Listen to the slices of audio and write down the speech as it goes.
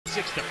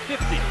6-50.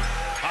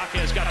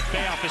 Jaquez got to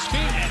pay off his feet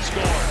and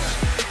scores.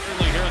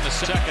 Early here in the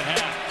second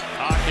half.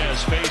 Jaquez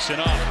facing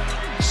up,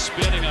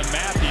 spinning on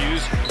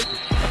Matthews.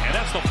 And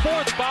that's the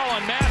fourth foul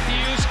on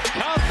Matthews.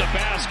 Count the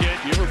basket.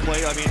 You ever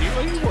play? I mean,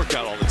 you work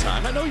out all the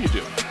time. I know you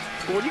do.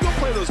 But when you go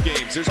play those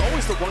games, there's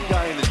always the one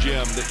guy in the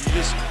gym that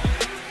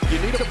you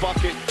need a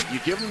bucket. You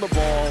give them the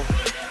ball.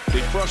 They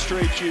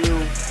frustrate you.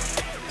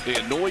 They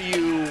annoy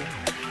you.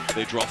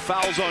 They draw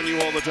fouls on you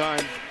all the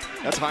time.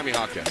 That's Jaime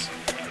Jaquez.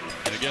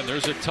 And again,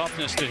 there's a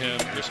toughness to him.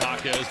 There's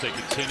Jaquez. They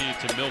continue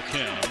to milk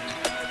him.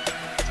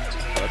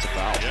 That's a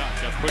foul. Yeah,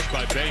 got pushed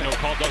by Bay. No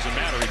call, doesn't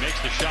matter. He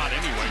makes the shot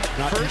anyway.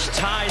 First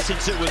tie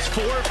since it was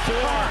 4-4.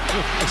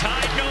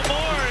 Tied no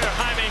more,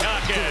 Jaime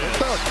Jaquez.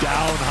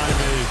 Down,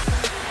 Jaime.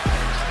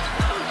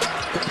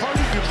 The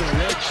party gives the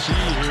Red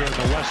Sea here on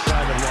the west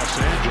side of Los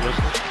Angeles.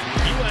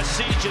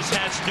 USC just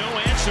has no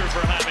answer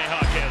for Jaime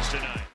Jaquez tonight.